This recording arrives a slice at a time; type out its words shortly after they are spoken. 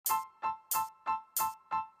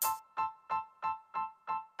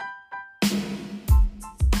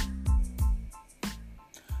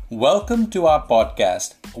Welcome to our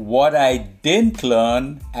podcast, What I Didn't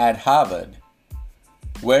Learn at Harvard.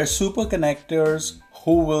 We're super connectors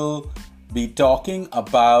who will be talking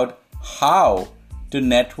about how to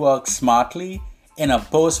network smartly in a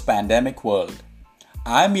post-pandemic world.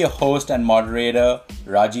 I'm your host and moderator,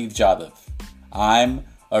 Rajiv Jadhav. I'm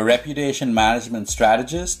a reputation management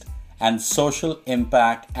strategist and social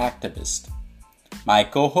impact activist. My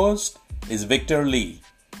co-host is Victor Lee.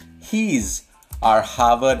 He's our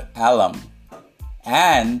Harvard alum,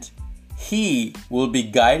 and he will be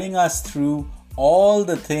guiding us through all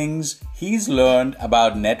the things he's learned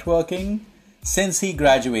about networking since he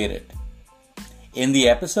graduated. In the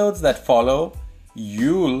episodes that follow,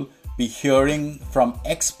 you'll be hearing from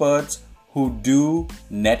experts who do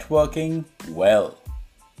networking well.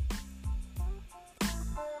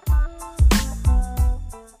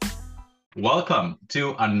 Welcome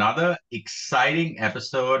to another exciting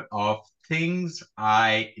episode of Things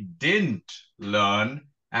I Didn't Learn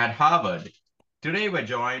at Harvard. Today we're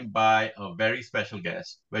joined by a very special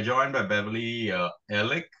guest. We're joined by Beverly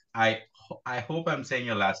Ehrlich. I hope I'm saying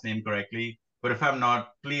your last name correctly, but if I'm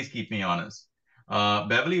not, please keep me honest.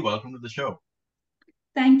 Beverly, welcome to the show.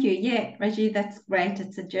 Thank you. Yeah, Rajiv, that's great.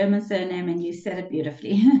 It's a German surname and you said it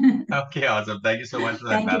beautifully. Okay, awesome. Thank you so much for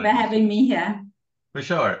that Thank you for validation. having me here. For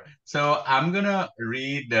sure. So I'm gonna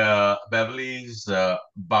read Beverly's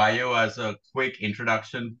bio as a quick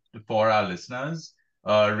introduction for our listeners,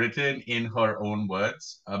 written in her own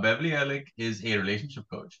words. Beverly Ehrlich is a relationship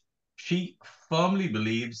coach. She firmly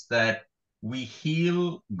believes that we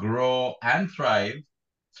heal, grow, and thrive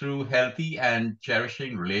through healthy and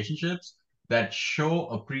cherishing relationships that show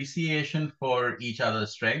appreciation for each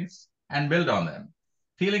other's strengths and build on them.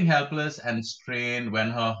 Feeling helpless and strained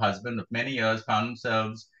when her husband of many years found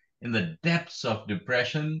themselves in the depths of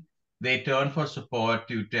depression, they turned for support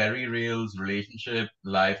to Terry Reil's Relationship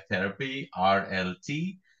Life Therapy,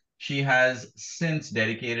 RLT. She has since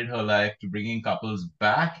dedicated her life to bringing couples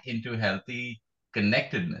back into healthy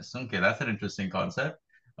connectedness. Okay, that's an interesting concept.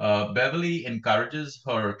 Beverly encourages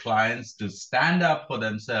her clients to stand up for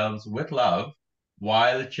themselves with love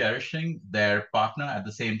while cherishing their partner at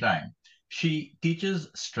the same time. She teaches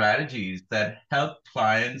strategies that help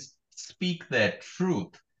clients speak their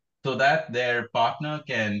truth so that their partner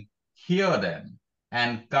can hear them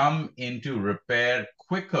and come into repair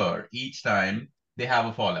quicker each time they have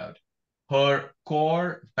a fallout. Her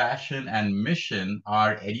core passion and mission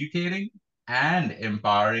are educating and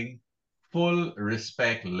empowering full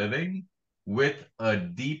respect living with a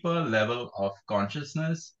deeper level of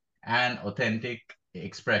consciousness and authentic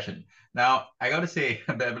expression. Now, I got to say,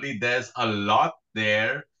 Beverly, there's a lot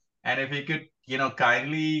there. And if you could,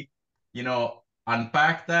 kindly,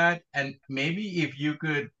 unpack that. And maybe if you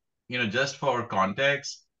could, just for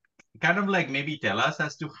context, kind of like maybe tell us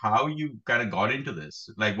as to how you kind of got into this.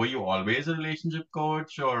 Like, were you always a relationship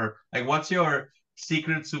coach, or like what's your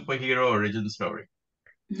secret superhero origin story?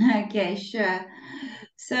 Okay, sure.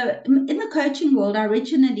 So, in the coaching world, I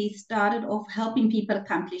originally started off helping people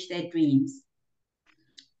accomplish their dreams.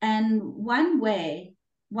 And one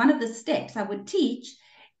of the steps I would teach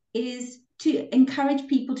is to encourage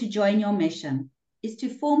people to join your mission, is to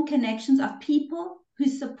form connections of people who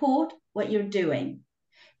support what you're doing,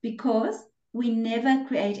 because we never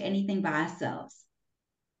create anything by ourselves.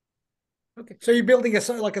 Okay, so you're building a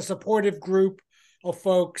supportive group of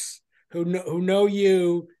folks who know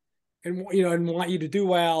you and and want you to do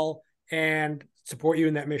well and support you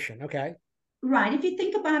in that mission. Okay. Right. If you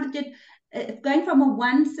think about it, going from a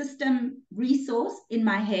one system resource in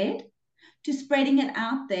my head to spreading it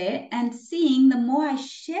out there and seeing the more I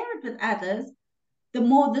share it with others, the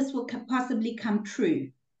more this will possibly come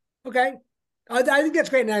true. Okay. I think that's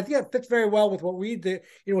great, and I think that fits very well with what we do.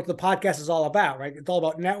 What the podcast is all about, right? It's all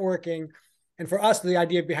about networking, and for us, the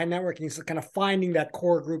idea behind networking is kind of finding that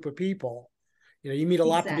core group of people. You meet a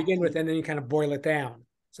lot to begin with, Exactly. and then you kind of boil it down.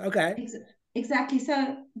 So, okay. Exactly.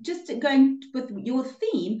 So, just going with your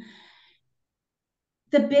theme,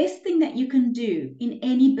 the best thing that you can do in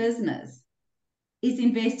any business is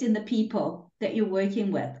invest in the people that you're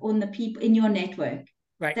working with, on the people in your network.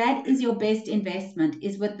 Right. That is your best investment,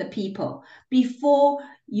 is with the people before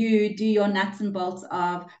you do your nuts and bolts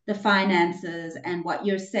of the finances and what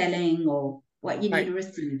you're selling or what you need Right. to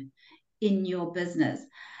receive in your business.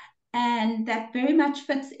 And that very much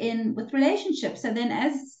fits in with relationships. So then,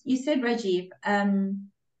 as you said, Rajiv,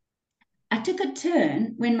 I took a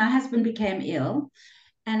turn when my husband became ill,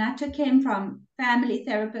 and I took him from family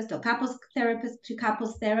therapist or couples therapist to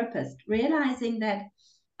couples therapist, realizing that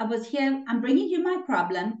I was here, I'm bringing you my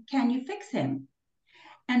problem. Can you fix him?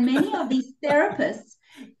 And many of these therapists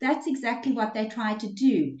That's exactly what they try to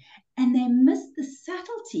do. And they miss the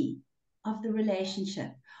subtlety of the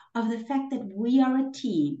relationship, of the fact that we are a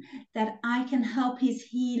team, that I can help his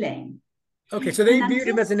healing. Okay, so they And viewed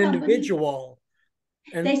him until as an somebody, individual.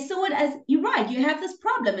 they And saw it as, you're right, you have this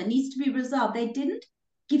problem, it needs to be resolved. They didn't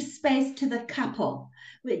give space to the couple,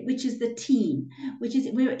 which is the team, which is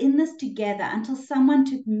we're in this together, until someone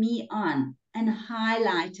took me on and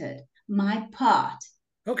highlighted my part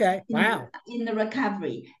okay, in the wow. in the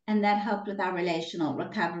recovery, and that helped with our relational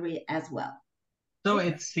recovery as well. So Okay.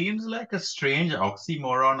 it seems like a strange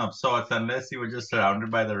oxymoron of sorts, unless you were just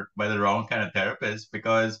surrounded by the wrong kind of therapist.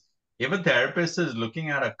 Because if a therapist is looking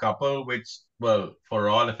at a couple, which, well, for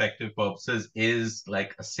all effective purposes, is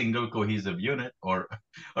like a single cohesive unit, or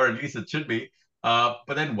or at least it should be.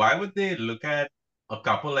 But then why would they look at a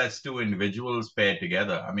couple as two individuals paired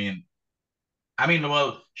together?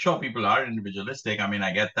 Well, sure, people are individualistic.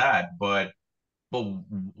 I get that, but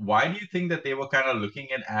why do you think that they were kind of looking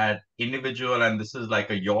at individual, and this is like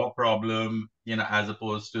a your problem, as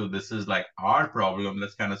opposed to this is like our problem,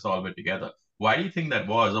 let's kind of solve it together? Why do you think that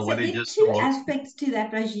was? Or So were they there are just two all aspects to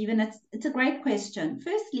that, Rajiv, and it's a great question.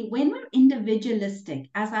 Firstly, when we're individualistic,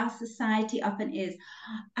 as our society often is,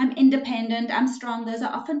 I'm independent, I'm strong, those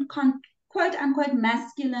are often quote unquote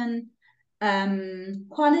masculine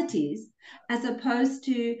qualities, as opposed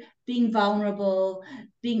to being vulnerable,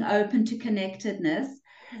 being open to connectedness.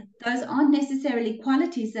 Those aren't necessarily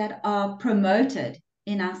qualities that are promoted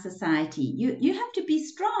in our society. You have to be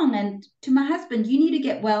strong, and to my husband, you need to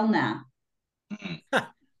get well now. Hmm.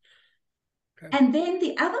 Okay. And then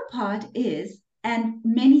the other part is, and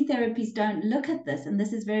many therapies don't look at this, and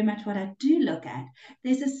this is very much what I do look at.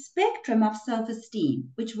 There's a spectrum of self esteem,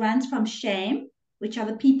 which runs from shame, which are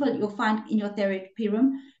the people you'll find in your therapy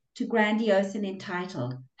room, to grandiose and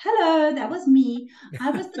entitled. Hello, that was me.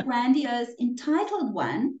 I was the grandiose, entitled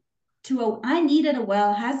one, I needed a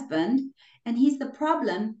well husband, and he's the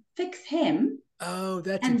problem, fix him. Oh,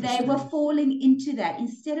 that's And they were interesting. falling into that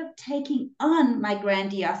instead of taking on my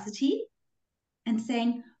grandiosity and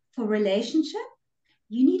saying, for relationship,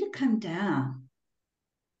 you need to come down.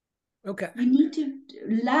 Okay. You need to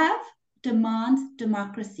love demands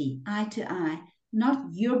democracy, eye to eye, not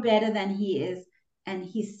you're better than he is and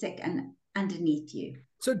he's sick and underneath you.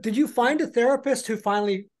 So did you find a therapist who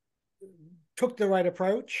finally took the right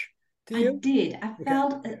approach to I you? did. I Okay.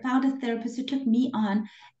 found a therapist who took me on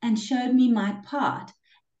and showed me my part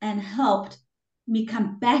and helped me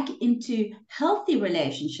come back into healthy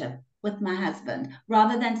relationship with my husband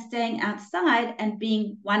rather than staying outside and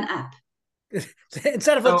being one up.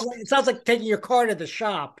 Instead of, So it sounds like taking your car to the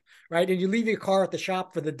shop, right? And you leave your car at the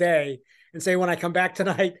shop for the day and say, when I come back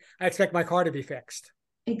tonight, I expect my car to be fixed.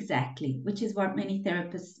 Exactly, which is what many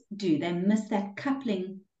therapists do. They miss that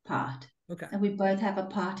coupling part. Okay. And we both have a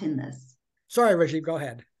part in this. Sorry, Rajiv, go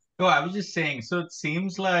ahead. no, I was just saying, so it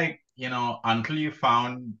seems like, until you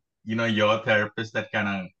found, your therapist that kind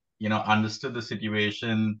of, understood the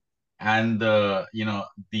situation and I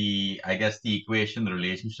guess the equation, the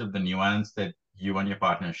relationship, the nuance that you and your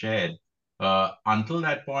partner shared. Until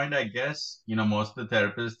that point, I guess, most of the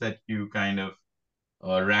therapists that you kind of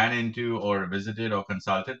ran into or visited or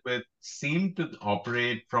consulted with seem to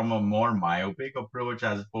operate from a more myopic approach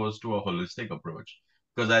as opposed to a holistic approach.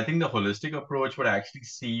 Because I think the holistic approach would actually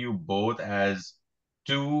see you both as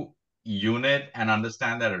two unit and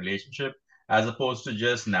understand that relationship, as opposed to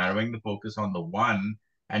just narrowing the focus on the one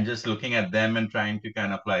and just looking at them and trying to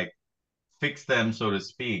kind of like fix them, so to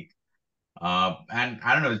speak. And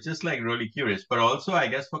I don't know, it's just like really curious. But also, I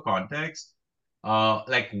guess for context,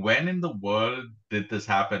 like when in the world did this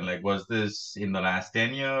happen? Like, was this in the last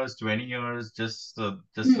 10 years, 20 years? Just so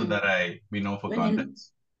Hmm. that we know for When in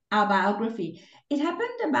context. our biography, it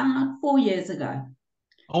happened about 4 years ago.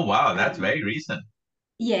 Oh, wow, that's Um, very recent.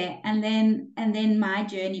 yeah, and then my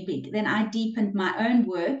journey big. Then I deepened my own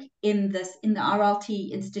work in the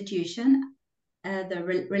RLT institution, the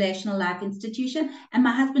Relational Life Institution, and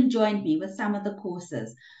my husband joined me with some of the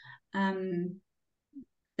courses um,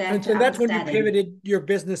 And that so I that's was when you studying. pivoted your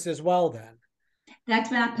business as well, then, That's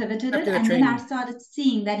when I pivoted it. after the And then I training. started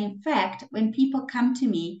seeing that, in fact, when people come to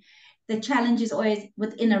me, the challenge is always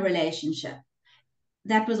within a relationship.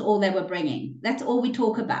 That was all they were bringing. That's all we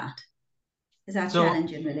talk about is our So,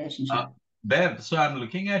 challenge in Uh, relationship. Bev, so I'm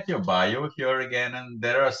looking at your bio here again, and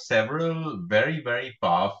there are several very, very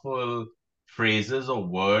powerful phrases or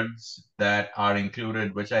words that are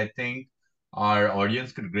included, which I think our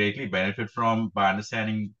audience could greatly benefit from by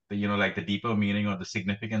understanding like the deeper meaning or the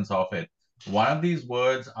significance of it. One of these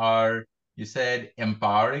words are, you said,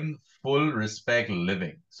 empowering full respect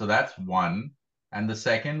living. So that's one. And the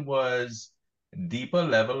second was deeper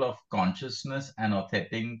level of consciousness and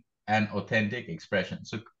authentic expression.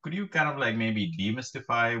 So could you kind of like maybe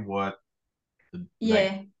demystify what like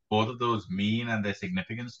Yeah. both of those mean and their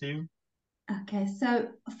significance to you? Okay. So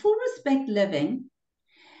full respect living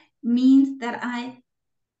means that I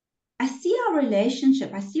see our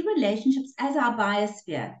relationship, I see relationships as our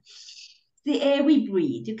biosphere, the air we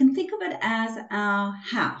breathe. You can think of it as our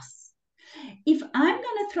house. If I'm going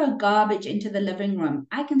to throw garbage into the living room,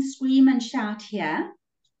 I can scream and shout here.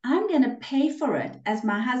 I'm going to pay for it as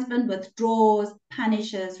my husband withdraws,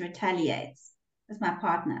 punishes, retaliates as my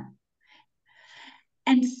partner.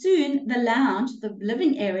 And soon the lounge, the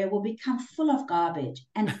living area, will become full of garbage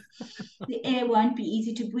and the air won't be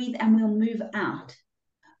easy to breathe and we'll move out.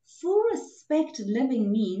 Full respect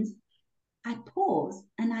living means I pause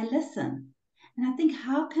and I listen. And I think,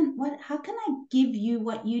 how can I give you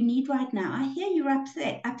what you need right now? I hear you're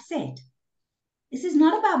upset. This is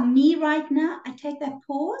not about me right now. I take that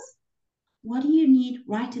pause. What do you need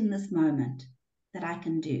right in this moment that I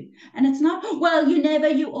can do? And it's not, well, you never,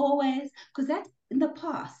 you always, because that's in the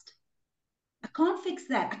past. I can't fix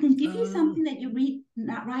that. I can give you something that you read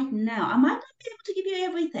right now. I might not be able to give you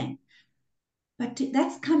everything, but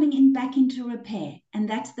that's coming in back into repair. And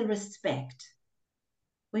that's the respect.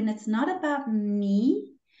 When it's not about me,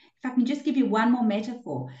 if I can just give you one more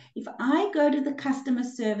metaphor, if I go to the customer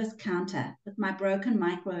service counter with my broken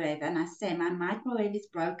microwave and I say, my microwave is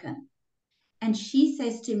broken, and she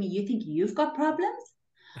says to me, you think you've got problems?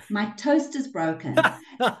 My toast is broken.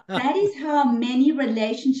 That is how many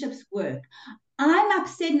relationships work. I'm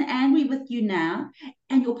upset and angry with you now,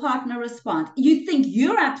 and your partner responds. You think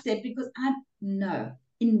you're upset because I'm, no.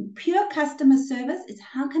 In pure customer service, it's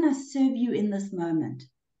how can I serve you in this moment?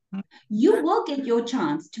 You will get your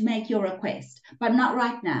chance to make your request, but not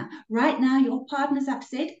right now. Right now, your partner's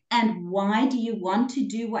upset. And why do you want to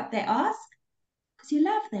do what they ask? Because you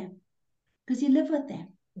love them, because you live with them.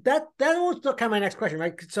 That was kind of my next question,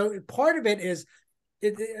 right? So part of it is,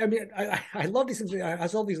 I mean, I love these things. I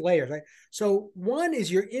saw these layers, right? So one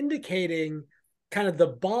is you're indicating kind of the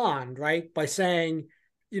bond, right? By saying,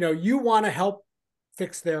 you want to help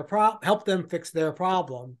them fix their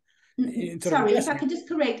problem. Sorry, if I could just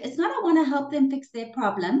correct, it's not I want to help them fix their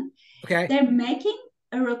problem. Okay. They're making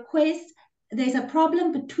a request. There's a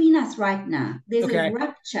problem between us right now. There's a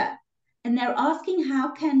rupture. And they're asking,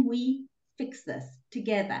 how can we fix this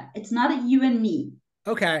together? It's not a you and me.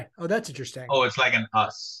 Okay. Oh, that's interesting. Oh, it's like an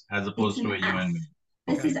us as opposed to a you and me.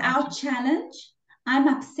 This is our challenge. I'm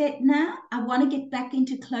upset now. I want to get back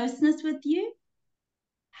into closeness with you.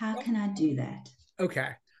 How can I do that? Okay.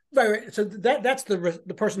 Right. So that's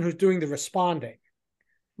the person who's doing the responding.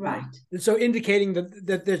 Right. And so indicating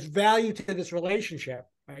that there's value to this relationship,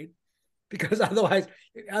 right? Because otherwise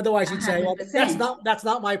you'd say, well, that's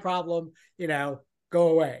not my problem, go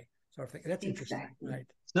away. Sort of thing. That's interesting. Right.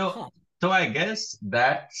 So I guess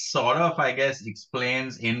that sort of,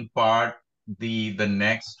 explains in part the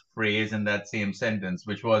next phrase in that same sentence,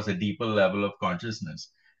 which was a deeper level of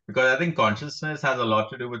consciousness. Because I think consciousness has a lot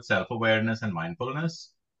to do with self-awareness and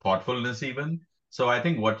mindfulness, thoughtfulness even. So I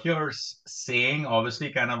think what you're saying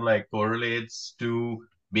obviously kind of like correlates to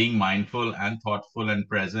being mindful and thoughtful and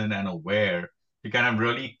present and aware to kind of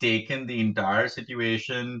really take in the entire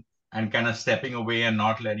situation and kind of stepping away and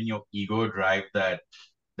not letting your ego drive that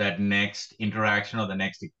next interaction or the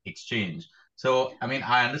next exchange. So, I mean,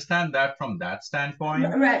 I understand that from that standpoint.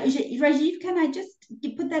 Rajiv, can I just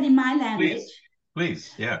put that in my language?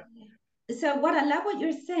 Please, yeah. So what I love what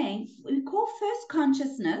you're saying, we call first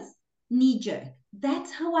consciousness knee-jerk.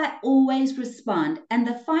 That's how I always respond. And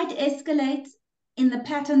the fight escalates in the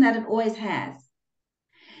pattern that it always has.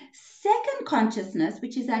 Second consciousness,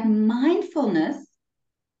 which is that mindfulness,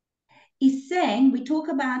 is saying, we talk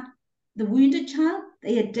about the wounded child,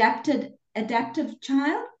 the adaptive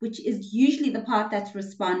child, which is usually the part that's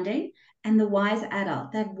responding, and the wise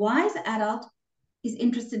adult. That wise adult is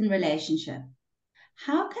interested in relationship.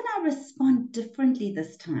 How can I respond differently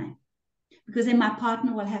this time? Because then my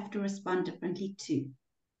partner will have to respond differently too.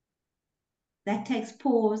 That takes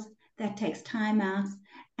pause, that takes timeouts,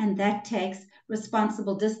 and that takes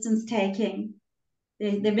responsible distance taking.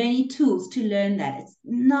 There are many tools to learn that. It's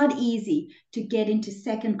not easy to get into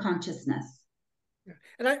second consciousness.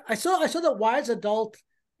 And I saw that wise adult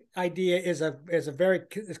idea is a very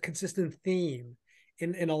consistent theme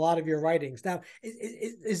in a lot of your writings. Now,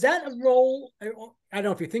 is that a role? I don't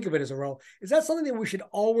know if you think of it as a role. Is that something that we should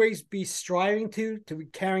always be striving to be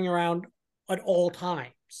carrying around at all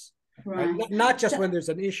times? Right? Not just when there's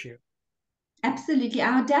an issue. Absolutely.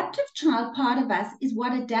 Our adaptive child part of us is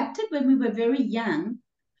what adapted when we were very young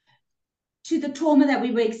to the trauma that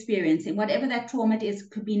we were experiencing, whatever that trauma is.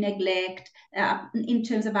 Could be neglect, in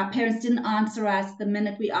terms of our parents didn't answer us the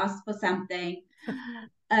minute we asked for something.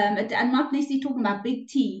 I'm not necessarily talking about big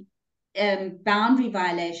T, boundary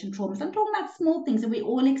violation traumas. I'm talking about small things that we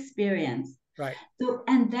all experience. Right. So,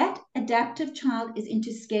 and that adaptive child is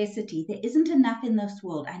into scarcity. There isn't enough in this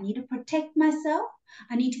world. I need to protect myself.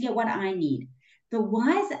 I need to get what I need. The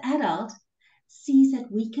wise adult sees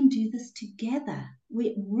that we can do this together.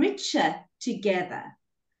 We're richer together.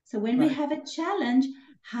 So when we have a challenge,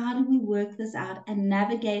 how do we work this out and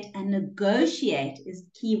navigate and negotiate is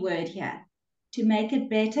the key word here to make it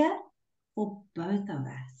better for both of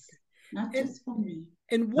us, not just for me.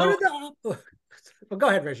 And what are the... Well, go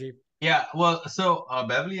ahead, Rajiv. Yeah, well, so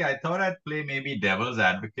Beverly, I thought I'd play maybe devil's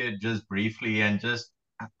advocate just briefly and just,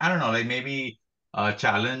 I don't know, like maybe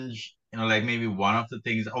challenge, like maybe one of the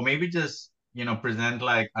things, or maybe just, present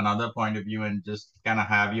like another point of view and just kind of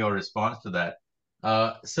have your response to that.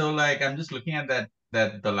 So like I'm just looking at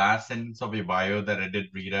that the last sentence of your bio that I did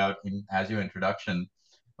read out in as your introduction,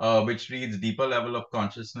 which reads deeper level of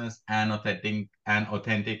consciousness and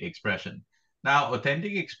authentic expression. Now,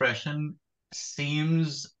 authentic expression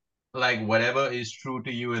seems like whatever is true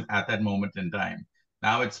to you at that moment in time.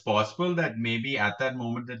 Now, it's possible that maybe at that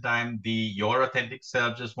moment in time, your authentic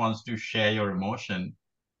self just wants to share your emotion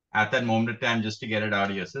at that moment in time just to get it out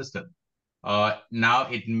of your system. Now,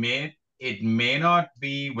 it may not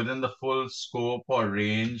be within the full scope or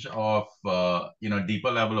range of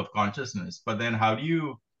deeper level of consciousness, but then how do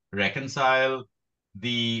you reconcile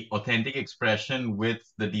the authentic expression with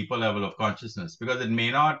the deeper level of consciousness? Because it may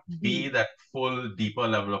not be that full deeper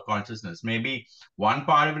level of consciousness. Maybe one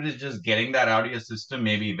part of it is just getting that out of your system,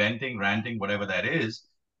 maybe venting, ranting, whatever that is,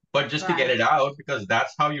 but just to get it out, because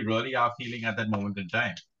that's how you really are feeling at that moment in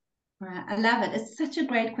time. Right. I love it. It's such a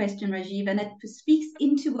great question, Rajiv, and it speaks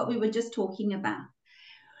into what we were just talking about.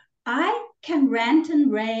 I can rant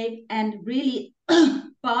and rave and really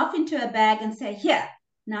barf into a bag and say, here,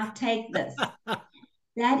 now take this.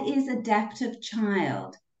 That is adaptive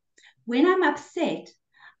child. When I'm upset,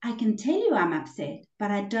 I can tell you I'm upset,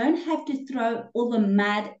 but I don't have to throw all the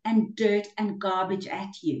mud and dirt and garbage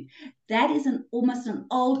at you. That is almost an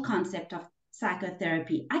old concept of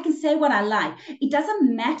psychotherapy. I can say what I like. It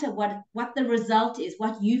doesn't matter what the result is,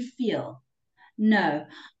 what you feel. No,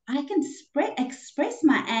 I can express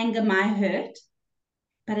my anger, my hurt,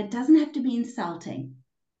 but it doesn't have to be insulting.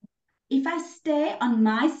 If I stay on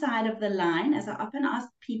my side of the line, as I often ask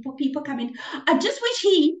people come in, I just wish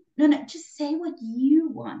no, just say what you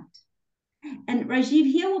want. And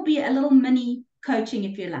Rajiv, here will be a little mini coaching,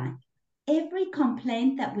 if you like. Every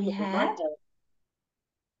complaint that we have,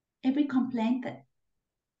 every complaint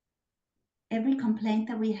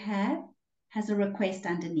that we have has a request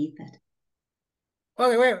underneath it.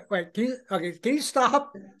 Okay, wait. Can you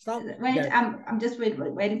stop? Wait, okay. I'm just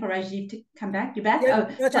waiting for Rajiv to come back. You back? Yeah,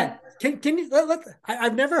 that's fine. Can you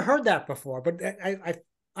I've never heard that before, but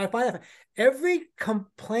I find that every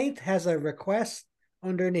complaint has a request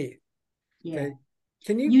underneath. Yeah. Okay.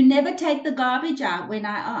 Can you? You never take the garbage out when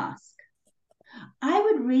I ask. I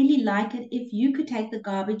would really like it if you could take the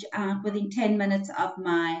garbage out within 10 minutes of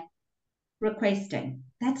my requesting.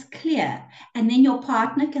 That's clear. And then your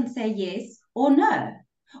partner can say yes or no,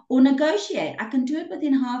 or negotiate. I can do it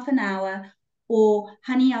within half an hour, or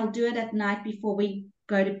honey, I'll do it at night before we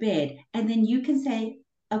go to bed. And then you can say,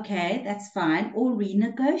 okay, that's fine, or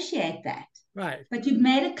renegotiate that. Right. But you've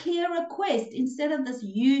made a clear request instead of this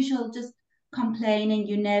usual just complaining,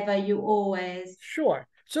 you never, you always. Sure.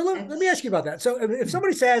 So let me ask you about that. So if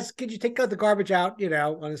somebody says, could you take out the garbage out,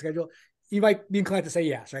 on the schedule, you might be inclined to say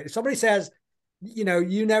yes, right? If somebody says,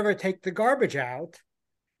 you never take the garbage out,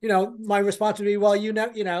 my response would be, well, you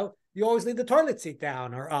always leave the toilet seat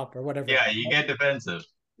down or up or whatever. Yeah, you get defensive.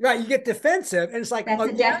 Right, you get defensive, and it's like that's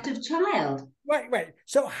adaptive child. Right.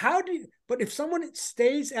 So but if someone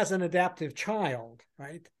stays as an adaptive child,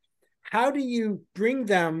 right? How do you bring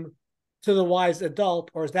them to the wise adult,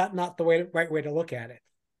 or is that not the right way to look at it?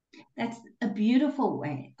 That's a beautiful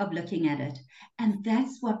way of looking at it. And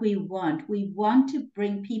that's what we want. We want to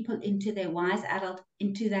bring people into their wise adult,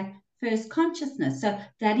 into that first consciousness. So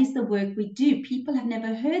that is the work we do. People have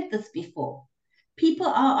never heard this before. People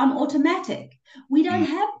are on automatic. We don't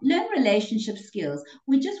learn relationship skills.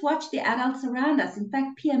 We just watch the adults around us. In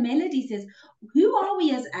fact, Pia Melody says, who are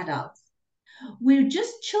we as adults? We're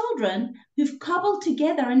just children who've cobbled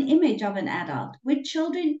together an image of an adult. We're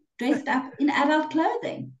children dressed up in adult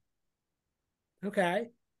clothing. Okay.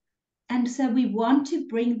 And so we want to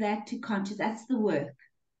bring that to conscious. That's the work.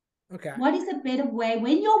 Okay. What is a better way?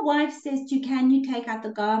 When your wife says to you, can you take out the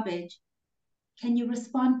garbage? Can you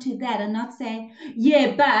respond to that and not say,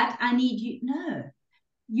 yeah, but I need you? No,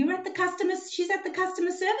 you're at the customer, she's at the customer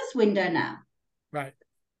service window now. Right.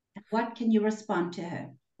 What can you respond to her?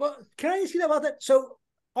 Well, can I ask you about that? So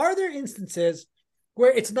are there instances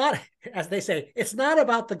where it's not, as they say, it's not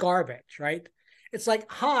about the garbage, right? It's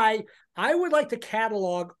like, hi, I would like to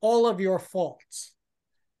catalog all of your faults.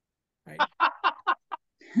 Right.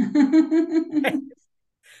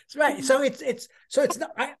 Right. So it's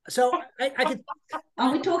not. I can.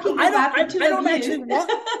 Are we talking about the two I of don't you? actually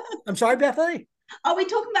want. I'm sorry, Bethany. Are we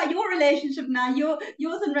talking about your relationship now?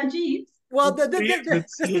 Yours and Rajiv's? Well,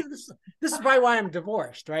 Let's see. this is probably why I'm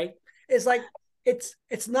divorced, right? It's like it's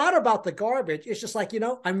not about the garbage. It's just like,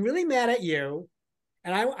 I'm really mad at you,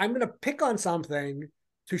 and I'm going to pick on something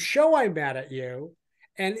to show I'm mad at you,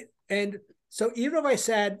 and so even if I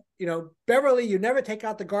said, Beverly, you never take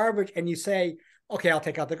out the garbage, and you say, okay, I'll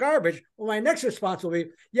take out the garbage. Well, my next response will be,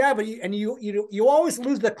 yeah, but you always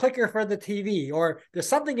lose the clicker for the TV, or there's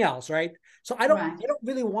something else, right? So I don't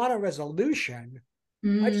really want a resolution.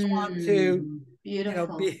 I just want to,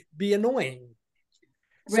 beautiful. be annoying.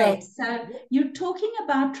 Right. So you're talking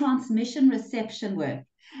about transmission reception work.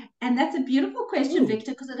 And that's a beautiful question,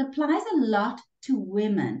 Victor, because it applies a lot to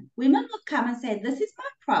women. Women will come and say, this is my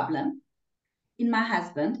problem in my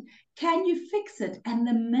husband. Can you fix it? And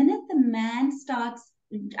the minute the man starts,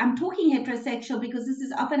 I'm talking heterosexual because this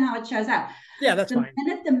is often how it shows up. Yeah, that's fine. The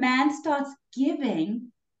minute the man starts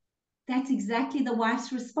giving, that's exactly the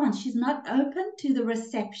wife's response. She's not open to the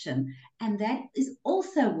reception. And that is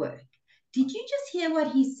also work. Did you just hear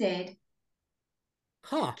what he said?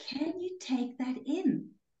 Huh. Can you take that in?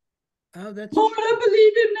 Oh, that's. Oh, I don't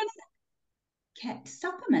believe him.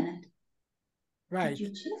 Stop a minute. Right. Did you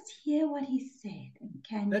just hear what he said? And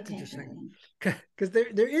can that's you interesting. That in? Because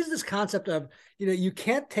there is this concept of, you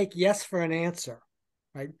can't take yes for an answer,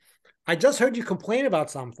 right? I just heard you complain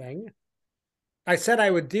about something. I said I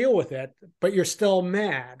would deal with it, but you're still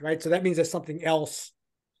mad, right? So that means there's something else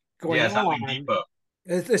going on. Something deeper.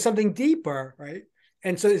 There's something deeper, right?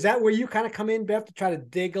 And so is that where you kind of come in, Beth, to try to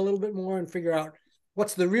dig a little bit more and figure out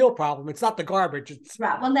what's the real problem? It's not the garbage. It's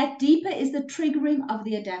right. Well, that deeper is the triggering of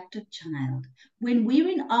the adaptive child. When we're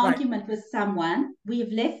in argument with someone, we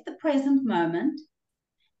have left the present moment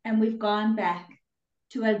and we've gone back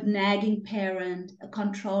to a nagging parent, a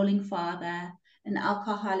controlling father, an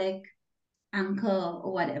alcoholic uncle,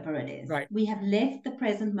 or whatever it is. Right. We have left the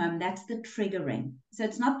present moment. That's the triggering. So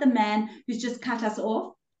it's not the man who's just cut us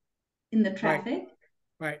off in the traffic.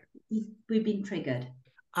 Right. We've been triggered.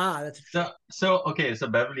 That's so okay. So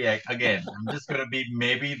Beverly, again, I'm just gonna be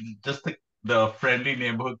maybe just the friendly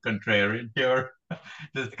neighborhood contrarian here,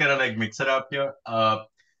 just kind of like mix it up here.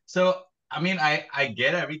 So I mean, I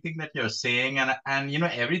get everything that you're saying, and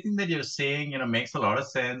everything that you're saying, makes a lot of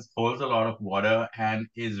sense, holds a lot of water, and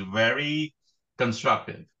is very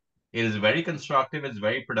constructive. It is very constructive. It's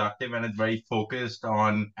very productive, and it's very focused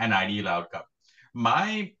on an ideal outcome.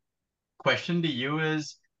 My question to you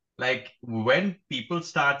is, like, when people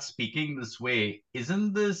start speaking this way,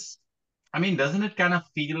 isn't this, I mean, doesn't it kind of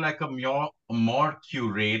feel like a more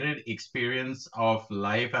curated experience of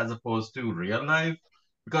life as opposed to real life?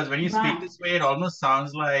 Because when you speak this way, it almost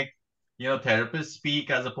sounds like, therapists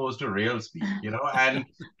speak as opposed to real speak, and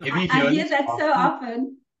if you I hear hear this that often, so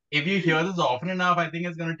often. if you hear this often enough, I think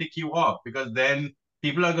it's going to tick you off, because then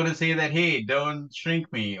people are going to say that, hey, don't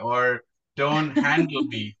shrink me, or don't handle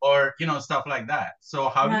me, or stuff like that. So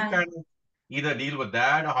how do you kind of either deal with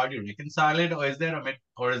that, or how do you reconcile it, or is there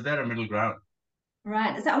a middle ground?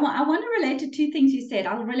 Right. So I want to relate to two things you said.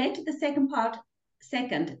 I'll relate to the second part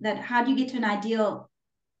second, that how do you get to an ideal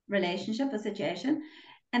relationship or situation?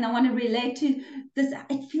 And I want to relate to this.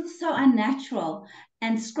 It feels so unnatural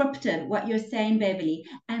and scripted, what you're saying, Beverly.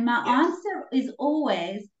 And my answer is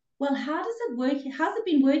always, well, how does it work? How's it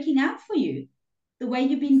been working out for you, the way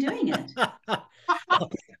you've been doing it?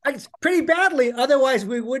 It's pretty badly. Otherwise,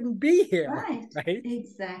 we wouldn't be here. Right.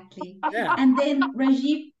 Exactly. Yeah. And then,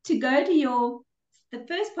 Rajiv, to go to the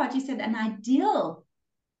first part, you said an ideal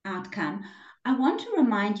outcome. I want to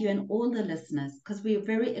remind you and all the listeners, because we're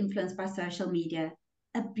very influenced by social media,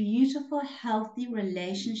 a beautiful, healthy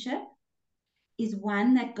relationship is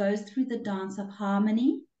one that goes through the dance of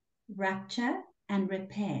harmony, rupture, and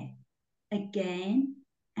repair again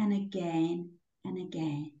and again and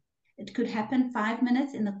again. It could happen 5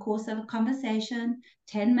 minutes in the course of a conversation,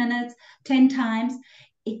 10 minutes, 10 times.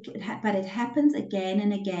 But it happens again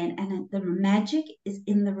and again. And the magic is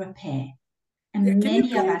in the repair. And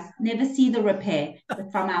many of us never see the repair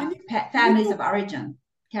from our families of origin.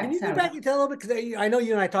 Can you go back and tell a little bit? Because I know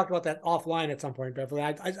you and I talked about that offline at some point, Beverly.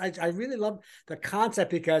 I really love the concept,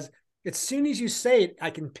 because as soon as you say it, I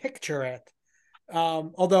can picture it.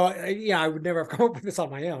 Although, I would never have come up with this on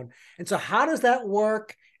my own. And so how does that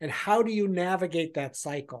work? And how do you navigate that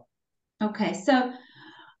cycle? Okay, so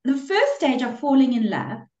the first stage of falling in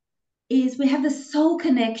love is we have the soul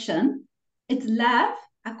connection. It's love,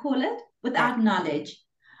 I call it, without knowledge.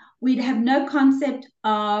 We'd have no concept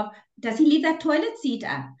of, does he leave that toilet seat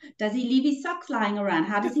up? Does he leave his socks lying around?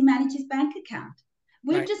 How does he manage his bank account?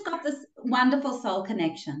 We've just got this wonderful soul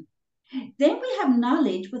connection. Then we have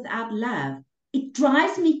knowledge without love. It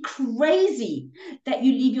drives me crazy that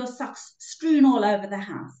you leave your socks strewn all over the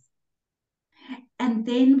house. And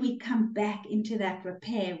then we come back into that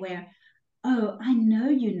repair where, oh, I know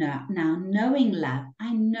you now, knowing love.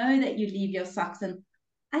 I know that you leave your socks, and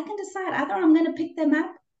I can decide either I'm going to pick them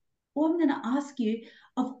up or I'm going to ask you,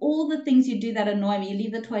 of all the things you do that annoy me, you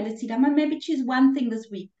leave the toilet seat. I'm going to maybe choose one thing this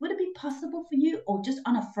week. Would it be possible for you, or just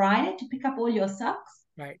on a Friday, to pick up all your socks?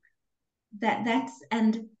 Right.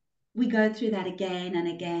 And we go through that again and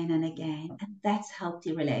again and again. And that's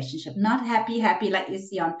healthy relationship, not happy like you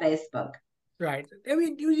see on Facebook. Right. I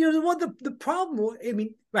mean, what the problem, I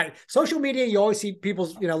mean, right. Social media, you always see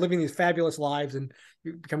people's, living these fabulous lives, and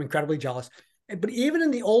you become incredibly jealous. But even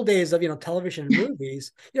in the old days of, television and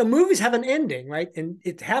movies, movies have an ending, right? And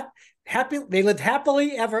it's happy, they lived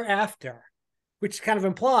happily ever after, which kind of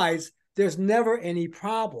implies there's never any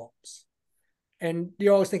problems. And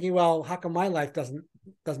you're always thinking, well, how come my life doesn't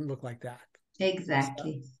look like that?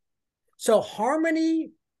 Exactly. So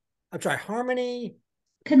harmony,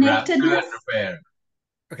 connectedness, repair.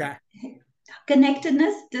 Okay.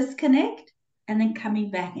 Connectedness, disconnect, and then coming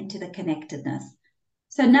back into the connectedness.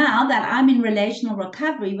 So now that I'm in relational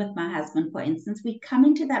recovery with my husband, for instance, we come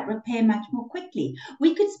into that repair much more quickly.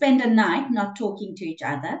 We could spend a night not talking to each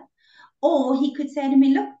other, or he could say to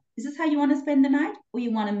me, look, is this how you want to spend the night, or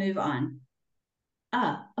you want to move on?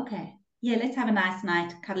 Ah, okay. Yeah, let's have a nice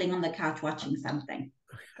night cuddling on the couch watching something.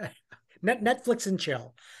 Netflix and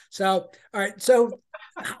chill. So, all right. So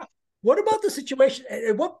what about the situation?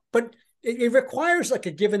 But it requires like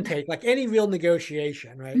a give and take, like any real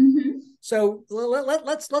negotiation, right? Mm-hmm. So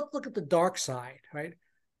let's look at the dark side, right?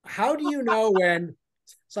 How do you know when?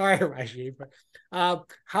 Sorry, Rajiv, but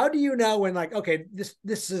how do you know when, like, okay, this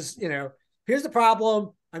is, here's the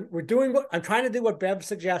problem. I'm trying to do what Bev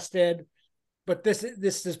suggested, but this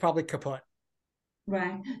is probably kaput.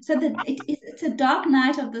 Right. So it's a dark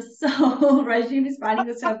night of the soul. Rajiv is finding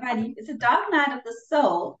this so funny. It's a dark night of the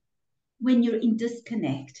soul when you're in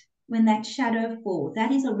disconnect, when that shadow falls.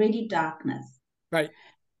 That is already darkness. Right.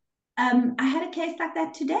 I had a case like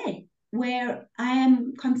that today where I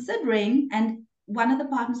am considering, and one of the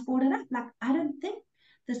partners brought it up, like, I don't think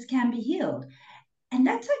this can be healed. And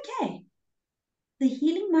that's okay. The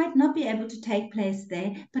healing might not be able to take place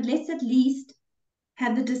there, but let's at least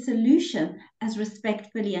have the dissolution as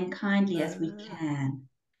respectfully and kindly as we can.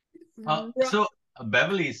 So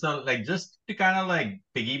Beverly, so like just to kind of like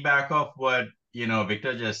piggyback off what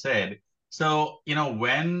Victor just said. So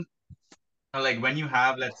when you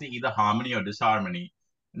have, let's say, either harmony or disharmony,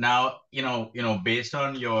 now based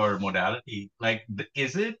on your modality, like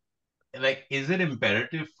is it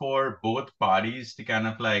imperative for both parties to kind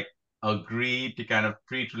of like agree to kind of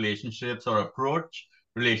treat relationships or approach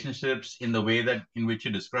relationships in the way that in which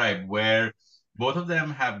you described, where both of them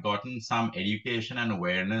have gotten some education and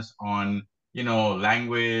awareness on,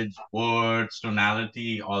 language, words,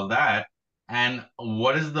 tonality, all that, and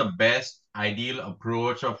what is the best ideal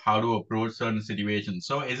approach of how to approach certain situations?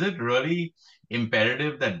 So is it really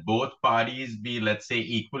imperative that both parties be, let's say,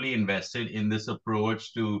 equally invested in this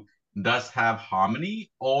approach to does have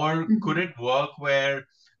harmony, or could it work where,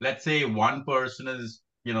 let's say, one person is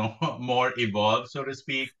more evolved, so to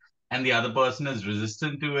speak, and the other person is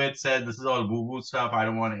resistant to it, says this is all woo woo stuff, I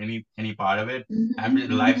don't want any part of it,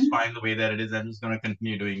 life's fine the way that it is, I'm just going to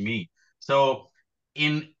continue doing me.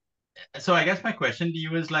 In so I guess my question to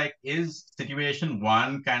you is, like, is situation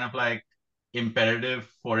one kind of like imperative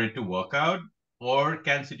for it to work out, or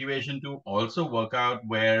can situation two also work out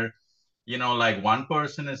where like one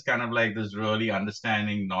person is kind of like this really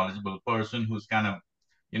understanding, knowledgeable person who's kind of,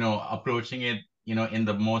 approaching it, in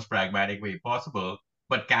the most pragmatic way possible.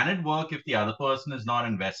 But can it work if the other person is not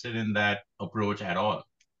invested in that approach at all?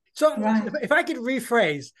 So if I could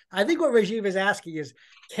rephrase, I think what Rajiv is asking is,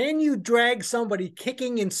 can you drag somebody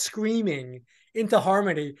kicking and screaming into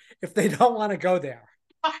harmony if they don't want to go there?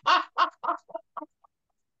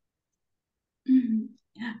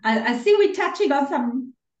 I see we're touching on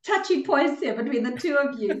some touchy points here between the two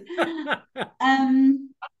of you.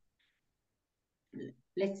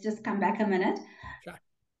 Let's just come back a minute. Sure.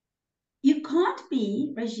 You can't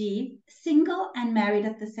be, Rajiv, single and married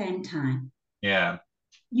at the same time. Yeah.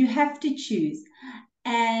 You have to choose.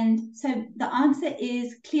 And so the answer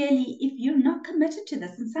is clearly, if you're not committed to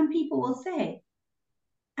this, and some people will say,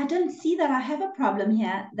 I don't see that I have a problem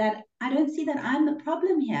here, that I don't see that I'm the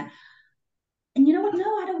problem here. And you know what?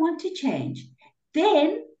 No, I don't want to change.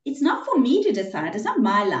 Then it's not for me to decide. It's not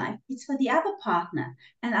my life. It's for the other partner.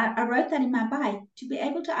 And I wrote that in my bio, to be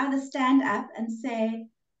able to either stand up and say,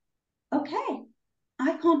 okay,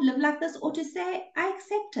 I can't live like this, or to say, I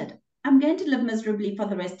accept it. I'm going to live miserably for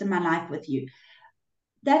the rest of my life with you.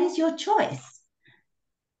 That is your choice.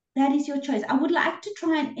 That is your choice. I would like to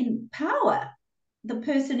try and empower the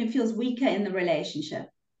person who feels weaker in the relationship,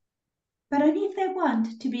 but only if they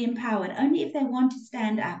want to be empowered, only if they want to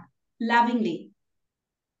stand up lovingly.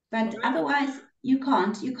 But otherwise, you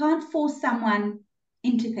can't. You can't force someone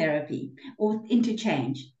into therapy or into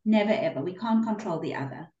change. Never, ever. We can't control the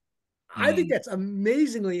other. I think that's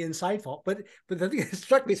amazingly insightful. But the thing that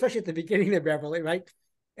struck me, especially at the beginning of Beverly, right?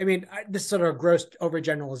 I mean, this is sort of a gross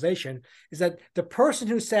overgeneralization, is that the person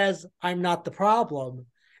who says, I'm not the problem,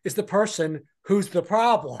 is the person who's the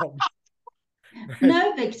problem. Right?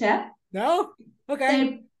 No, Victor. No?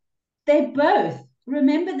 Okay. They both.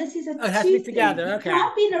 Remember, this is a it has to be together. You okay.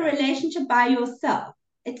 can't be in a relationship by yourself.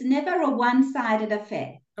 It's never a one-sided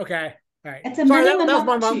affair. Okay. All right. It's a minimum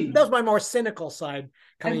of two. That was my more cynical side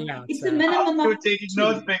coming out. It's a minimum of taking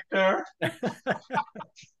notes, Victor.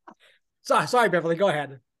 Sorry, Beverly, go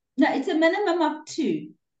ahead. No, it's a minimum of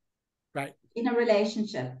two. Right. In a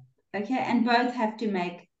relationship. Okay. And both have to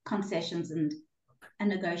make concessions and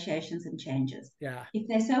negotiations and changes. Yeah. If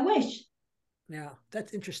they so wish. Yeah,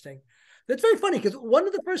 that's interesting. That's very funny because one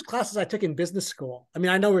of the first classes I took in business school, I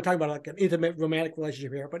mean, I know we're talking about like an intimate romantic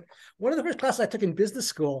relationship here, but one of the first classes I took in business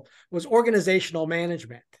school was organizational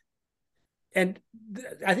management. And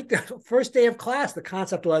I think the first day of class, the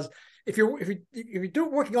concept was if you're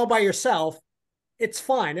working all by yourself, it's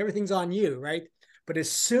fine. Everything's on you, right? But as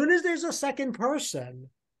soon as there's a second person,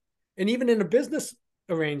 and even in a business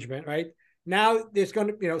arrangement, right? Now there's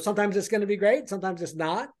going to, sometimes it's going to be great, sometimes it's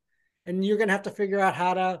not. And you're going to have to figure out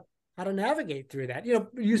how to navigate through that,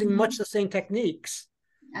 using much the same techniques.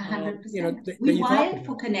 100%. We wired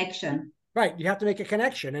for connection. Right. You have to make a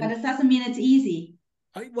connection. But it doesn't mean it's easy.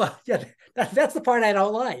 Well, yeah, that's the part I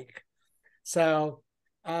don't like. So,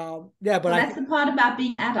 yeah, but that's the part about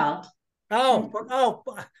being adult. But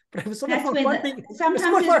it was so much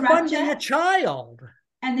more fun being a child.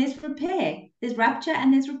 And there's repair. There's rupture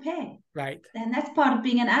and there's repair. Right. And that's part of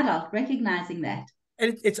being an adult, recognizing that.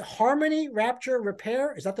 And it's harmony, rapture,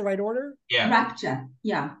 repair. Is that the right order? Yeah. Rupture.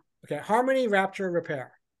 Yeah. Okay. Harmony, rapture,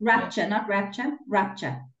 repair. Rupture, not rapture.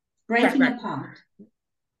 Rupture. Breaking apart.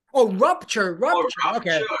 Oh, rupture. Oh, rupture.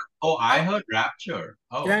 Okay. Oh, I heard rapture.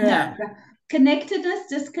 Oh. Yeah. No. Connectedness,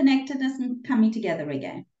 disconnectedness, and coming together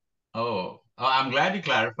again. Oh, I'm glad you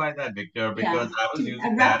clarified that, Victor, because I was using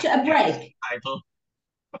a rupture, a break. Title.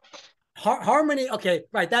 Harmony. Okay,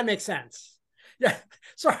 right. That makes sense. Yeah.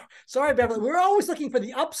 Sorry, Beverly. We're always looking for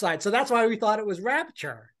the upside, so that's why we thought it was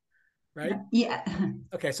rapture, right? Yeah.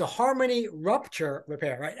 Okay, so harmony, rupture,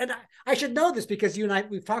 repair, right? And I should know this because you and I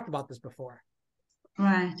we've talked about this before.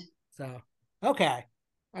 Right. So okay,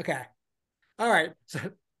 all right. So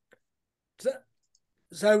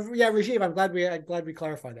yeah, Rajiv, I'm glad we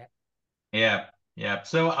clarified that. Yeah.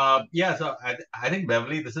 So so I think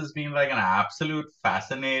Beverly, this has been like an absolute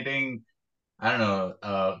fascinating, I don't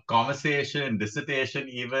know, conversation, dissertation,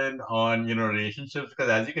 even on relationships, because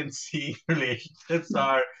as you can see, relationships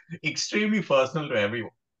are extremely personal to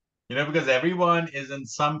everyone. Because everyone is in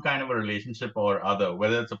some kind of a relationship or other,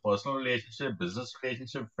 whether it's a personal relationship, business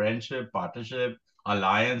relationship, friendship, partnership,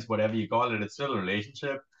 alliance, whatever you call it, it's still a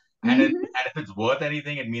relationship. And, and if it's worth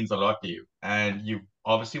anything, it means a lot to you. And you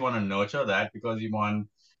obviously want to nurture that because you want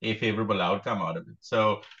a favorable outcome out of it.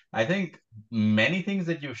 So I think many things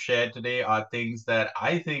that you've shared today are things that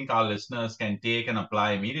I think our listeners can take and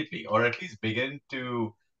apply immediately, or at least begin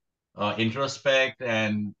to introspect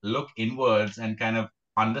and look inwards and kind of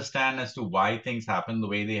understand as to why things happen the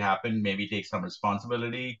way they happen, maybe take some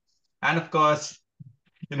responsibility. And of course,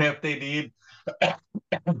 if they need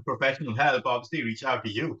professional help, obviously reach out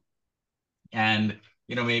to you and,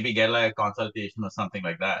 maybe get like a consultation or something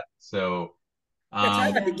like that. So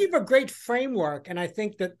I think you have a great framework. And I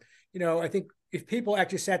think that, I think if people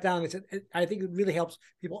actually sat down and said, I think it really helps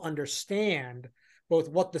people understand both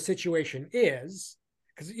what the situation is,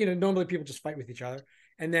 because, normally people just fight with each other.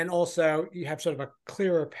 And then also you have sort of a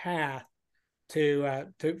clearer path to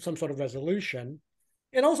some sort of resolution.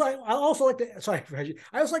 And also, I also like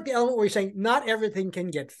I also like the element where you're saying not everything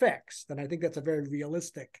can get fixed. And I think that's a very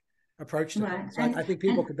realistic approach to Right. things. So I think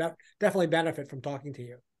people could definitely benefit from talking to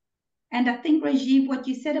you. And I think, Rajiv, what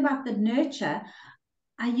you said about the nurture,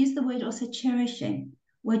 I use the word also cherishing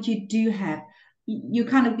what you do have. You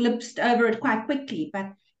kind of glimpsed over it quite quickly,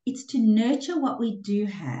 but it's to nurture what we do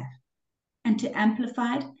have and to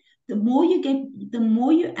amplify it. The more you get, the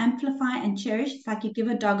more you amplify and cherish. It's like you give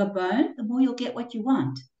a dog a bone, the more you'll get what you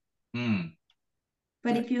want. Hmm.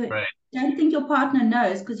 But if you Right. don't think your partner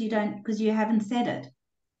knows because you haven't said it,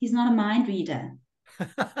 he's not a mind reader.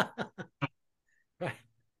 Right.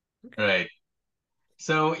 Right.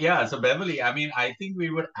 So yeah, so Beverly, I mean, I think we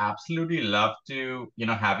would absolutely love to,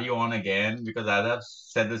 have you on again because as I've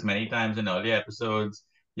said this many times in earlier episodes,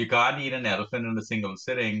 you can't eat an elephant in a single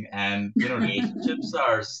sitting. And, relationships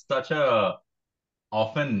are such a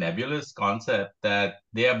often nebulous concept that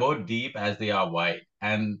they are both deep as they are wide.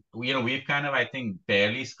 And, we've kind of, I think,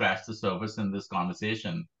 barely scratched the surface in this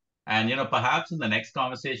conversation. And, perhaps in the next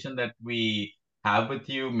conversation that we have with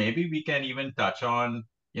you, maybe we can even touch on,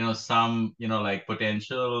 some, like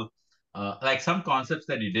potential, like some concepts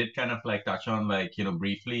that you did kind of like touch on, like,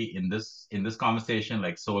 briefly in this conversation,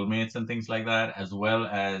 like soulmates and things like that, as well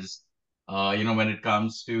as, when it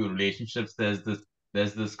comes to relationships, there's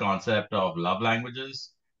this concept of love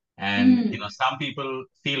languages. And, Mm, some people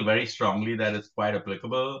feel very strongly that it's quite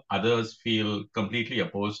applicable. Others feel completely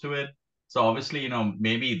opposed to it. So obviously,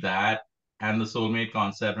 maybe that and the soulmate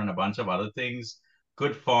concept and a bunch of other things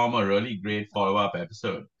could form a really great follow-up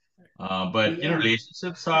episode. But, yeah,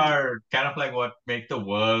 relationships are kind of like what make the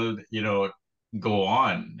world, go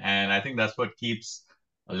on. And I think that's what keeps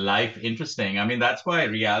life interesting. I mean, that's why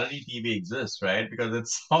reality TV exists, right? Because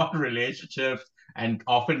it's all relationships and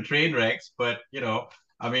often train wrecks, but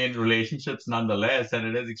I mean, relationships nonetheless, and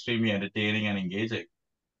it is extremely entertaining and engaging.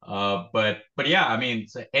 But yeah, I mean,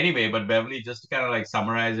 so anyway, but Beverly, just to kind of like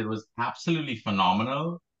summarize, it was absolutely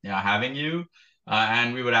phenomenal, having you,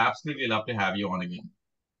 and we would absolutely love to have you on again.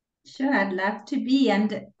 sure. I'd love to be,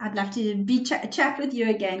 and I'd love to be chat with you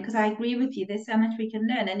again because I agree with you. There's so much we can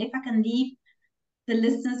learn, and if I can leave the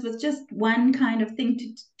listeners with just one kind of thing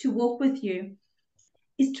to walk with you,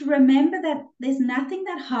 is to remember that there's nothing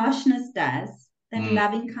that harshness does that Mm,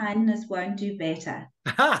 loving kindness won't do better.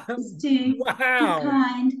 Is to be Wow.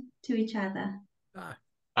 kind to each other. Ah,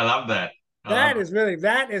 I love that. I love that is really,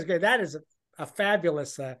 that is great. That is a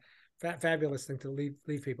fabulous, fabulous thing to leave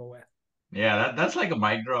people with. Yeah, that's like a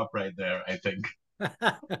mic drop right there, I think.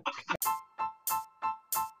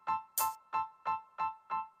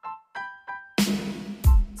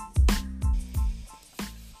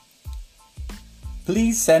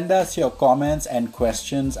 Please send us your comments and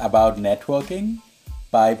questions about networking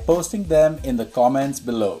by posting them in the comments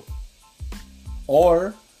below.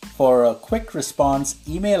 Or for a quick response,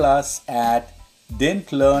 email us at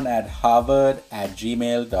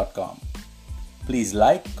didntlearn@harvard@gmail.com. Please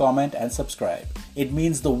like, comment, and subscribe. It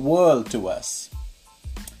means the world to us.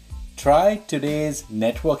 Try today's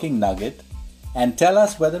networking nugget and tell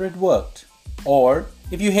us whether it worked, or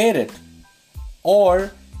if you hate it,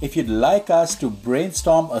 or if you'd like us to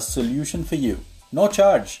brainstorm a solution for you. No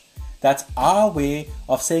charge. That's our way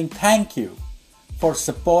of saying thank you for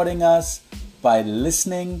supporting us by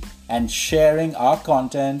listening and sharing our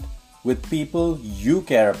content with people you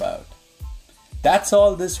care about. That's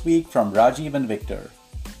all this week from Rajiv and Victor.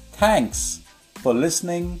 Thanks for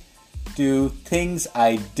listening to Things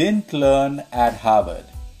I Didn't Learn at Harvard.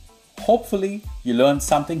 Hopefully, you learned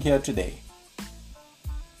something here today.